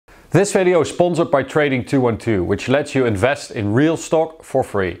This video is sponsored by Trading 212, which lets you invest in real stock for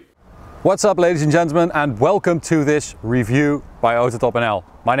free. What's up, ladies and gentlemen, and welcome to this review by AutoTopNL.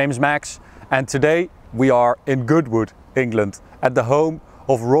 My name is Max, and today we are in Goodwood, England, at the home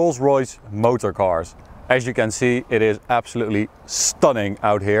of Rolls-Royce motor cars. As you can see, it is absolutely stunning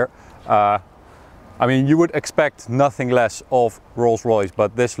out here. I mean, you would expect nothing less of Rolls-Royce,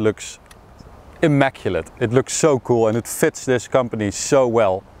 but this looks immaculate. It looks so cool and it fits this company so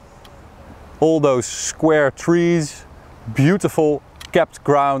well. All those square trees, beautiful kept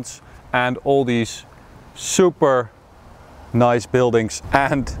grounds, and all these super nice buildings.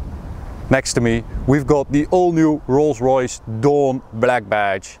 And next to me, we've got the all-new Rolls-Royce Dawn Black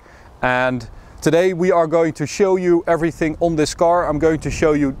Badge. And today we are going to show you everything on this car. I'm going to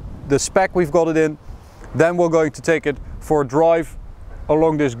show you the spec we've got it in. Then we're going to take it for a drive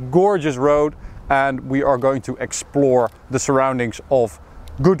along this gorgeous road, and we are going to explore the surroundings of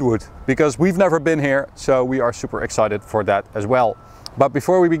Goodwood, because we've never been here, so we are super excited for that as well. But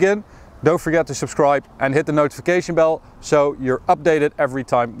before we begin, don't forget to subscribe and hit the notification bell so you're updated every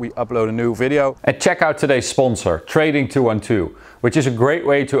time we upload a new video. And check out today's sponsor, Trading 212, which is a great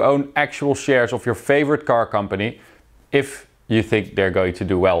way to own actual shares of your favorite car company if you think they're going to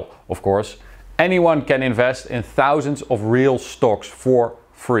do well, of course. Anyone can invest in thousands of real stocks for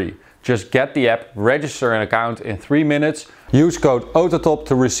free. Just get the app, register an account in 3 minutes, use code AUTOTOP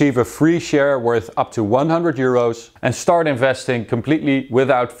to receive a free share worth up to 100 euros and start investing completely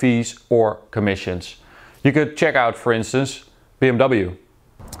without fees or commissions. You could check out, for instance, BMW.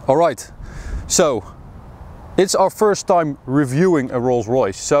 Alright, so it's our first time reviewing a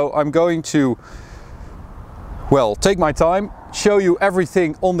Rolls-Royce, so I'm going to, well, take my time, show you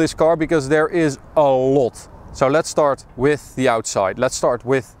everything on this car because there is a lot. So let's start with the outside. Let's start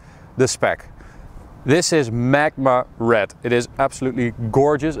with the spec. This is magma red. It is absolutely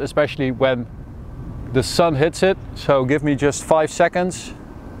gorgeous, especially when the sun hits it. So give me just 5 seconds.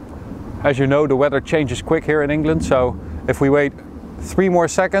 As you know, the weather changes quick here in England, so if we wait 3 more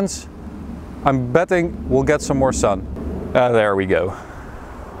seconds, I'm betting we'll get some more sun. There we go.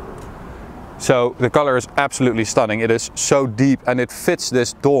 So the color is absolutely stunning. It is so deep and it fits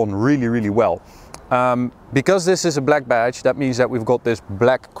this Dawn really, really well. Because this is a black badge, that means that we've got this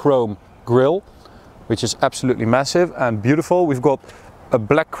black chrome grille, which is absolutely massive and beautiful. We've got a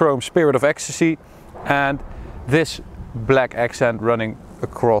black chrome Spirit of Ecstasy and this black accent running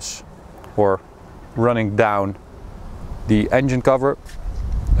across or running down the engine cover.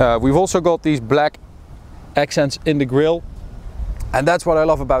 We've also got these black accents in the grille, and that's what I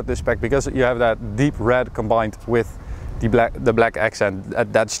love about this spec, because you have that deep red combined with the black accent.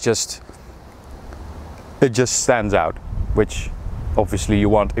 That's just, it just stands out, which obviously you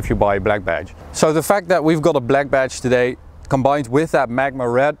want if you buy a black badge. So the fact that we've got a black badge today combined with that magma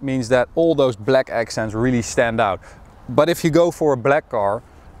red means that all those black accents really stand out. But if you go for a black car,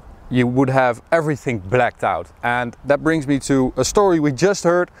 you would have everything blacked out. And that brings me to a story we just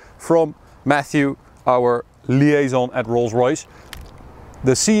heard from Matthew, our liaison at Rolls-Royce.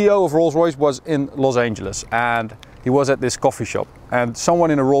 The CEO of Rolls-Royce was in Los Angeles and he was at this coffee shop, and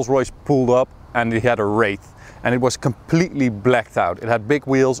someone in a Rolls-Royce pulled up and he had a Wraith, and it was completely blacked out. It had big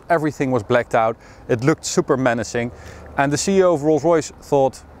wheels, everything was blacked out. It looked super menacing, and the CEO of Rolls-Royce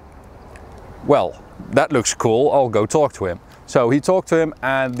thought, well, that looks cool, I'll go talk to him. So he talked to him,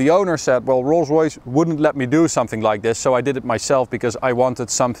 and the owner said, well, Rolls-Royce wouldn't let me do something like this, so I did it myself because I wanted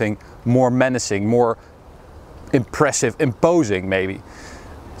something more menacing, more impressive, imposing maybe.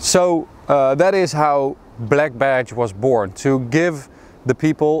 So that is how Black Badge was born, to give the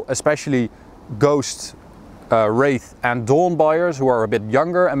people, especially Ghost, Wraith and Dawn buyers who are a bit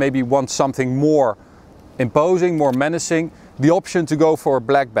younger and maybe want something more imposing, more menacing, the option to go for a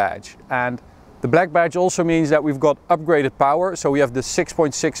Black Badge. And the Black Badge also means that we've got upgraded power, so we have the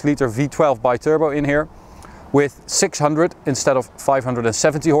 6.6 liter V12 bi-turbo in here with 600 instead of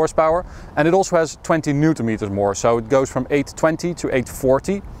 570 horsepower, and it also has 20 Newton meters more, so it goes from 820 to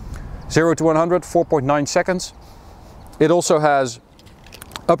 840, 0 to 100, 4.9 seconds. It also has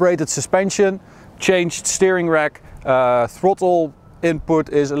uprated suspension, changed steering rack, throttle input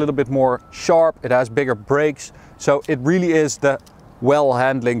is a little bit more sharp, it has bigger brakes, so it really is the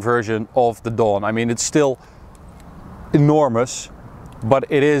well-handling version of the Dawn. I mean, it's still enormous, but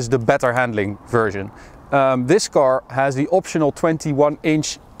it is the better handling version. This car has the optional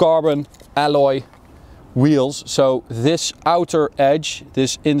 21-inch carbon alloy wheels, so this outer edge,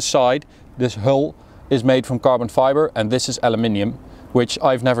 this inside, this hull is made from carbon fiber, and this is aluminium, which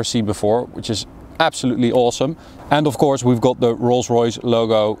I've never seen before, which is absolutely awesome. And of course we've got the Rolls-Royce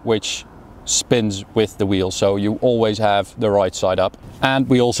logo, which spins with the wheel, so you always have the right side up. And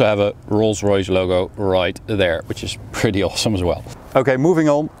we also have a Rolls-Royce logo right there, which is pretty awesome as well. Okay, moving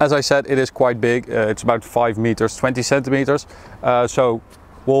on. As I said, it is quite big. It's about 5 meters, 20 centimeters. So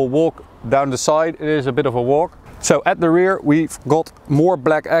we'll walk down the side. It is a bit of a walk. So at the rear, we've got more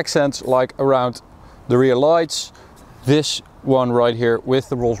black accents like around the rear lights. This one right here with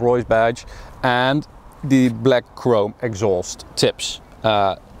the Rolls-Royce badge and the black chrome exhaust tips.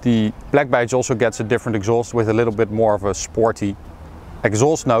 The black badge also gets a different exhaust with a little bit more of a sporty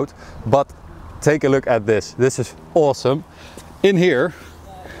exhaust note, but take a look at this. This is awesome. In here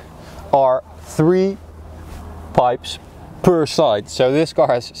are 3 pipes per side. So this car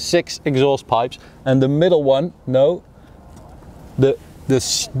has 6 exhaust pipes, and the middle one, no,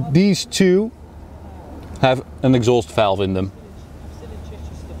 these 2 have an exhaust valve in them.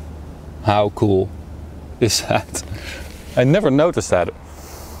 How cool is that? I never noticed that.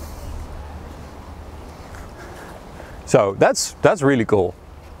 So that's really cool.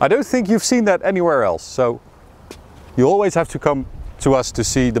 I don't think you've seen that anywhere else. So you always have to come to us to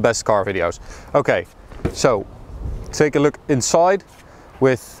see the best car videos. Okay, so take a look inside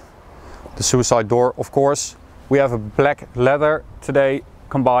with the suicide door, of course. We have a black leather today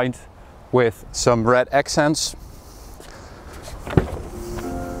combined with some red accents.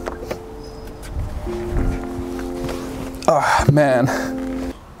 Oh man.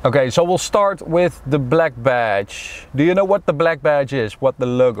 Okay, so we'll start with the black badge. Do you know what the black badge is? What the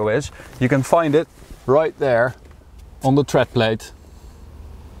logo is? You can find it right there on the tread plate.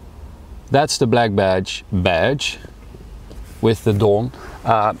 That's the black badge with the dawn.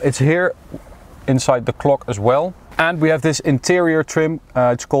 It's here inside the clock as well. And we have this interior trim.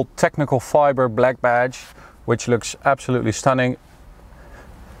 It's called Technical Fiber Black Badge, which looks absolutely stunning.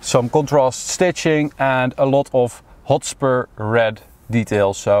 Some contrast stitching and a lot of Hotspur red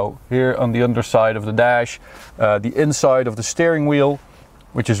details. So here on the underside of the dash, the inside of the steering wheel,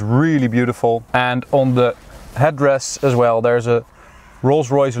 which is really beautiful, and on the headrests as well, there's a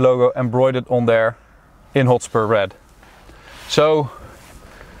Rolls-Royce logo embroidered on there in Hotspur red. So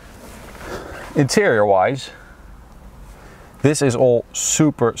interior wise, this is all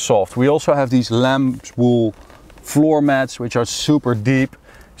super soft. We also have these lamb's wool floor mats, which are super deep,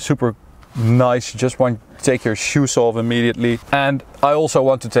 super nice. You just want to take your shoes off immediately. And I also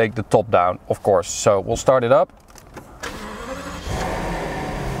want to take the top down, of course. So we'll start it up.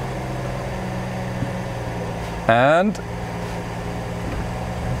 And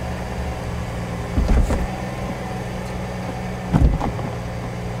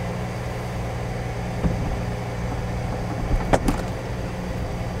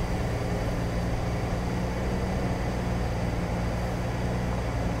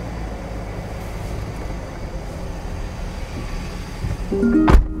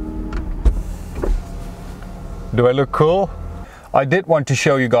do I look cool? I did want to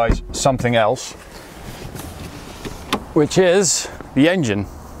show you guys something else, which is the engine.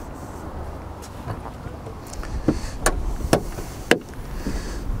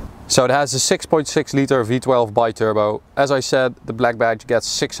 So it has a 6.6 liter V12 bi-turbo. As I said, the black badge gets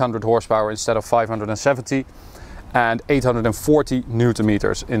 600 horsepower instead of 570 and 840 newton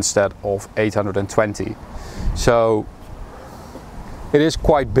meters instead of 820. So it is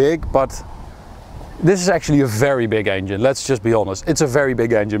quite big, but this is actually a very big engine. Let's just be honest. It's a very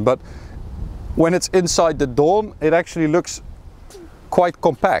big engine, but when it's inside the Dawn, it actually looks quite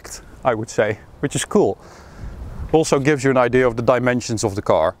compact, I would say, which is cool. Also gives you an idea of the dimensions of the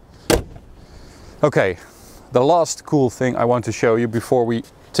car. Okay, the last cool thing I want to show you before we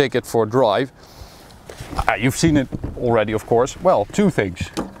take it for a drive. You've seen it already, of course. Well, 2 things.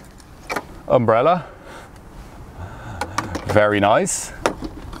 Umbrella. Very nice.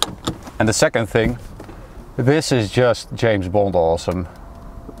 And the second thing, this is just James Bond awesome.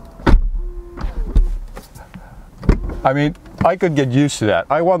 I mean, I could get used to that.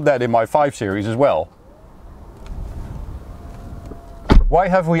 I want that in my 5 Series as well. Why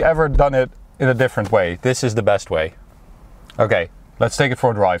have we ever done it in a different way? This is the best way. Okay, let's take it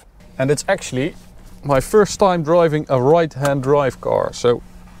for a drive. And it's actually my first time driving a right-hand drive car, so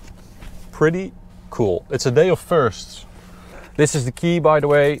pretty cool. It's a day of firsts. This is the key, by the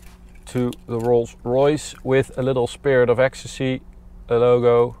way, to the Rolls-Royce with a little Spirit of Ecstasy, a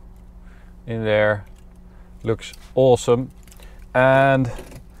logo in there. Looks awesome. And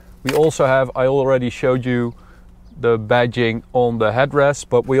we also have, I already showed you the badging on the headrest,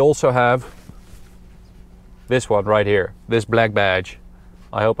 but we also have this one right here, this black badge.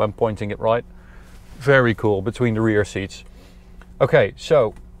 I hope I'm pointing it right. Very cool, between the rear seats. Okay,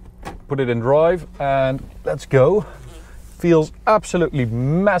 so put it in drive and let's go. Feels absolutely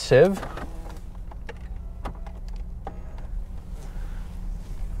massive.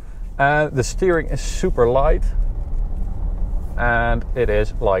 And the steering is super light, and it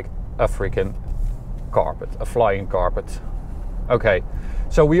is like a freaking carpet, a flying carpet. Okay,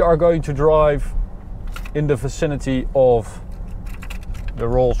 so we are going to drive in the vicinity of the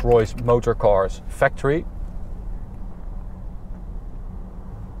Rolls-Royce Motor Cars factory,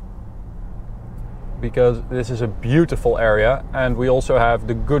 because this is a beautiful area, and we also have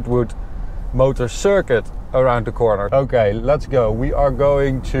the Goodwood Motor Circuit around the corner. Okay, let's go. We are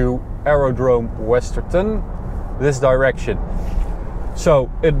going to Aerodrome Westerton, this direction.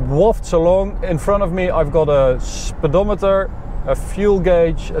 So it wafts along. In front of me I've got a speedometer, a fuel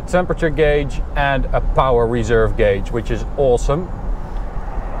gauge, a temperature gauge, and a power reserve gauge, which is awesome.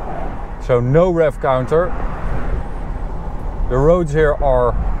 So no rev counter. The roads here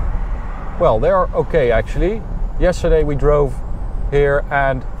are, well, they are okay actually. Yesterday we drove here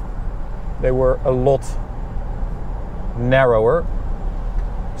and they were a lot narrower.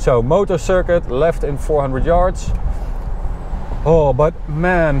 So motor circuit, left in 400 yards. Oh, but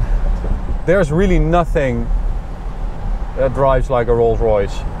man, there's really nothing that drives like a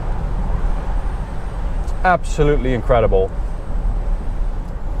Rolls-Royce. It's absolutely incredible.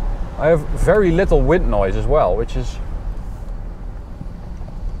 I have very little wind noise as well, which is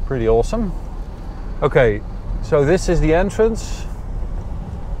pretty awesome. Okay, so this is the entrance.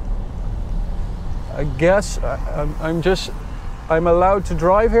 I guess I'm allowed to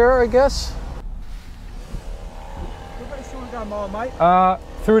drive here, I guess.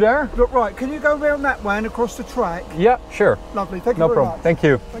 Through there? Look, right, can you go around that way and across the track? Yeah, sure. Lovely, thank you no very problem. much. Thank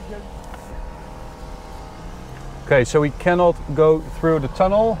you. Thank you. Okay, so we cannot go through the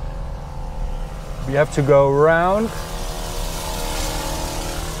tunnel. We have to go around.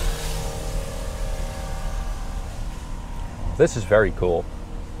 This is very cool.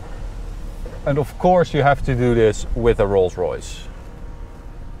 And of course you have to do this with a Rolls-Royce.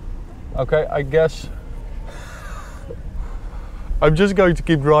 Okay, I guess I'm just going to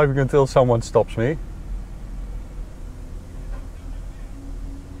keep driving until someone stops me.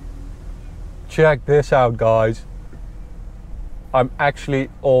 Check this out, guys. I'm actually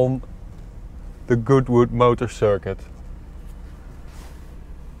on the Goodwood Motor Circuit.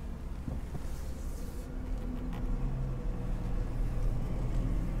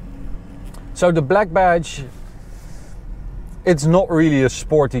 So the black badge, it's not really a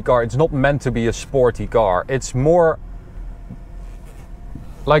sporty car. It's not meant to be a sporty car. It's more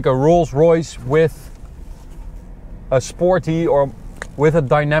like a Rolls-Royce with a sporty or with a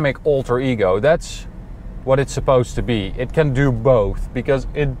dynamic alter ego. That's what it's supposed to be. It can do both because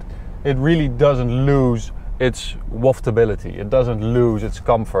it really doesn't lose its waftability. It doesn't lose its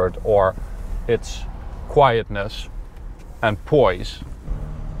comfort or its quietness and poise.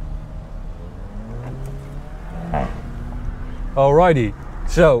 Alrighty,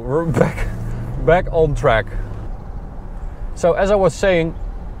 so we're back on track. So as I was saying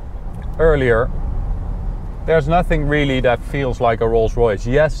earlier, there's nothing really that feels like a Rolls-Royce.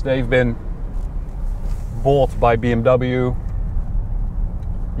 Yes, they've been bought by BMW.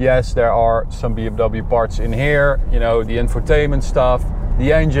 Yes, there are some BMW parts in here, you know, the infotainment stuff.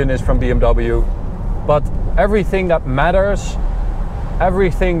 The engine is from BMW, but everything that matters,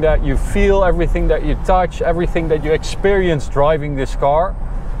 everything that you feel, everything that you touch, everything that you experience driving this car,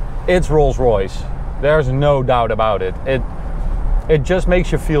 it's Rolls-Royce. There's no doubt about it. It just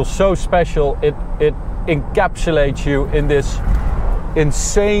makes you feel so special. It encapsulates you in this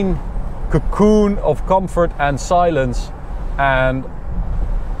insane cocoon of comfort and silence. And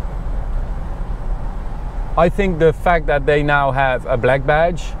I think the fact that they now have a black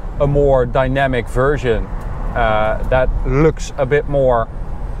badge, a more dynamic version that looks a bit more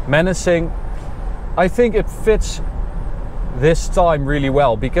menacing, I think it fits this time really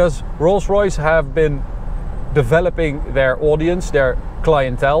well, because Rolls-Royce have been developing their audience, their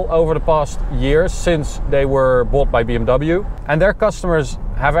clientele over the past years since they were bought by BMW, and their customers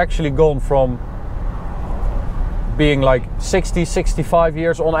have actually gone from being like 60-65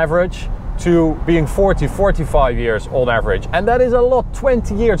 years on average to being 40-45 years on average, and that is a lot,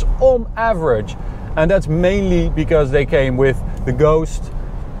 20 years on average. And that's mainly because they came with the Ghost,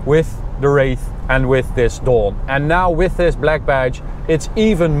 with the Wraith, and with this Dawn. And now with this black badge, it's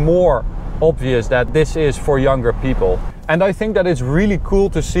even more obvious that this is for younger people. And I think that it's really cool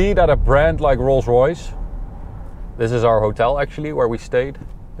to see that a brand like Rolls-Royce, this is our hotel actually, where we stayed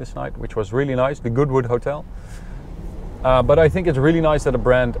this night, which was really nice, the Goodwood Hotel. But I think it's really nice that a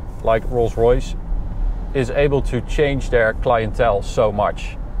brand like Rolls-Royce is able to change their clientele so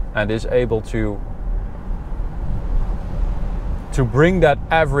much and is able to bring that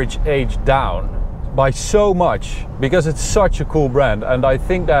average age down by so much, because it's such a cool brand. And I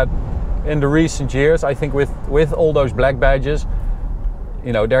think that in the recent years. I think with all those black badges,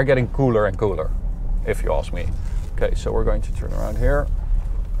 you know, they're getting cooler and cooler, if you ask me. Okay, so we're going to turn around here.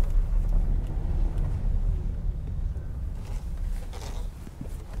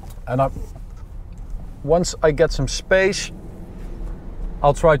 And once I get some space,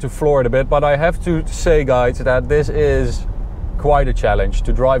 I'll try to floor it a bit, but I have to say, guys, that this is quite a challenge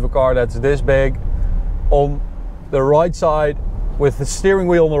to drive a car that's this big on the right side with the steering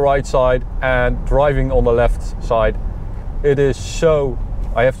wheel on the right side and driving on the left side. It is so,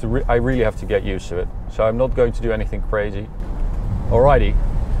 I really have to get used to it. So I'm not going to do anything crazy. Alrighty.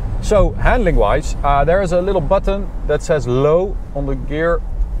 So handling wise, there is a little button that says low on the gear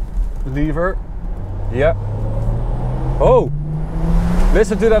lever. Yeah. Oh,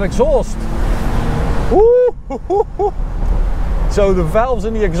 listen to that exhaust. Woo! So the valves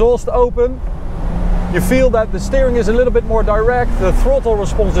in the exhaust open. You feel that the steering is a little bit more direct. The throttle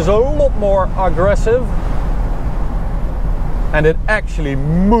response is a lot more aggressive. And it actually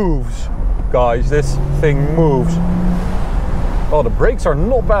moves, guys. This thing moves. Oh, the brakes are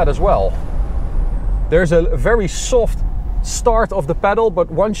not bad as well. There's a very soft start of the pedal, but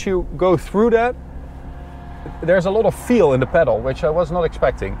once you go through that, there's a lot of feel in the pedal, which I was not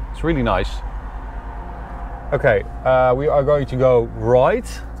expecting. It's really nice. Okay, we are going to go right.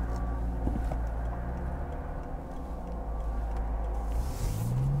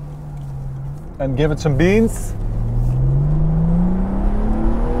 And give it some beans.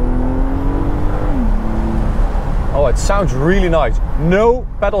 Oh, it sounds really nice. No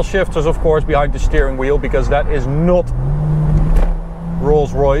pedal shifters, of course, behind the steering wheel, because that is not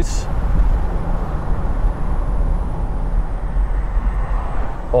Rolls-Royce.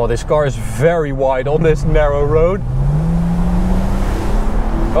 Oh, this car is very wide on this narrow road.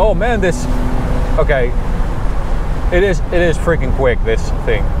 Oh man, this, okay. It is freaking quick, this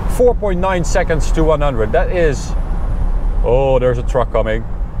thing. 4.9 seconds to 100. That is, oh, there's a truck coming.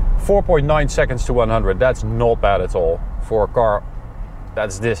 4.9 seconds to 100. That's not bad at all for a car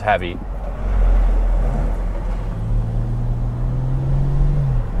that's this heavy.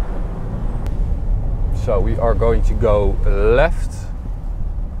 So we are going to go left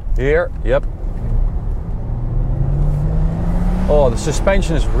here. Yep. Oh, the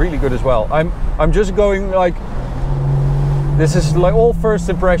suspension is really good as well. I'm just going like, this is like all first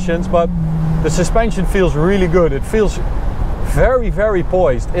impressions, but the suspension feels really good. It feels very, very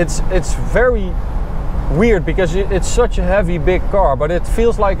poised. It's very weird because it's such a heavy, big car, but it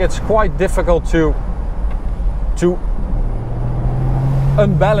feels like it's quite difficult to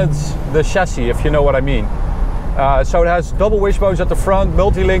unbalance the chassis, if you know what I mean. So it has double wishbones at the front,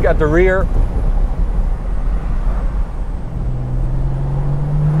 multi-link at the rear.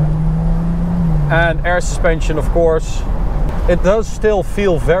 And air suspension, of course. It does still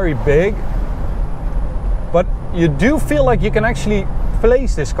feel very big, but you do feel like you can actually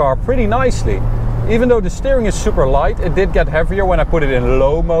place this car pretty nicely. Even though the steering is super light, it did get heavier when I put it in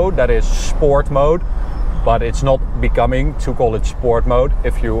low mode, that is sport mode, but it's not becoming to call it sport mode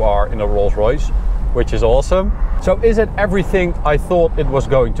if you are in a Rolls-Royce, which is awesome. So is it everything I thought it was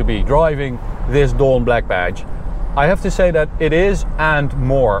going to be, driving this Dawn Black Badge? I have to say that it is and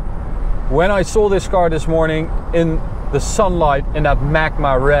more. When I saw this car this morning in the sunlight in that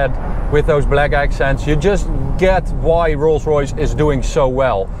magma red with those black accents, you just get why Rolls-Royce is doing so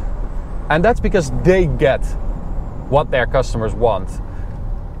well. And that's because they get what their customers want.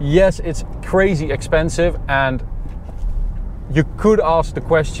 Yes, it's crazy expensive, and you could ask the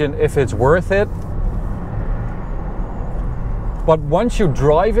question if it's worth it. But once you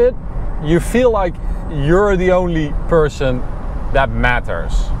drive it, you feel like you're the only person that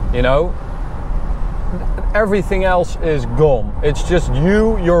matters, you know? Everything else is gone. It's just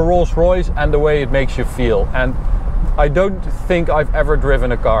you, your Rolls-Royce, and the way it makes you feel. And I don't think I've ever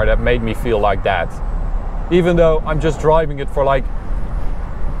driven a car that made me feel like that. Even though I'm just driving it for like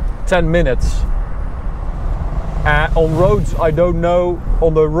 10 minutes. On roads I don't know,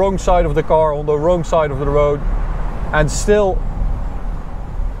 on the wrong side of the car, on the wrong side of the road. And still,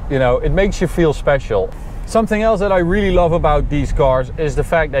 you know, it makes you feel special. Something else that I really love about these cars is the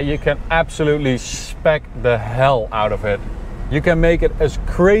fact that you can absolutely spec the hell out of it. You can make it as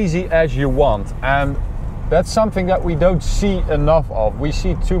crazy as you want, and that's something that we don't see enough of. We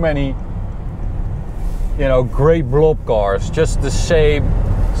see too many, you know, grey blob cars, just the same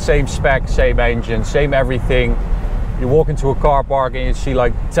spec, same engine, same everything. You walk into a car park and you see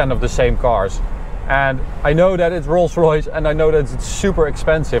like 10 of the same cars. And I know that it's Rolls-Royce and I know that it's super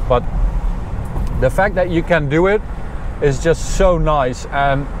expensive, but the fact that you can do it is just so nice,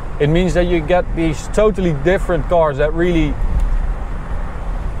 and it means that you get these totally different cars that really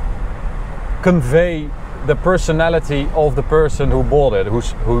convey the personality of the person who bought it,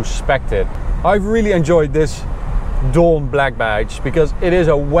 who spec'd it. I've really enjoyed this Dawn black badge because it is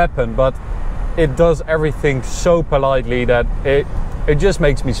a weapon, but it does everything so politely that it just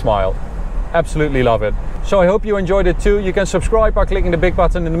makes me smile. Absolutely love it. So I hope you enjoyed it too. You can subscribe by clicking the big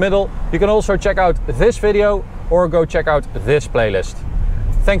button in the middle. You can also check out this video or go check out this playlist.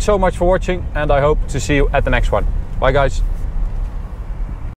 Thanks so much for watching, and I hope to see you at the next one. Bye guys.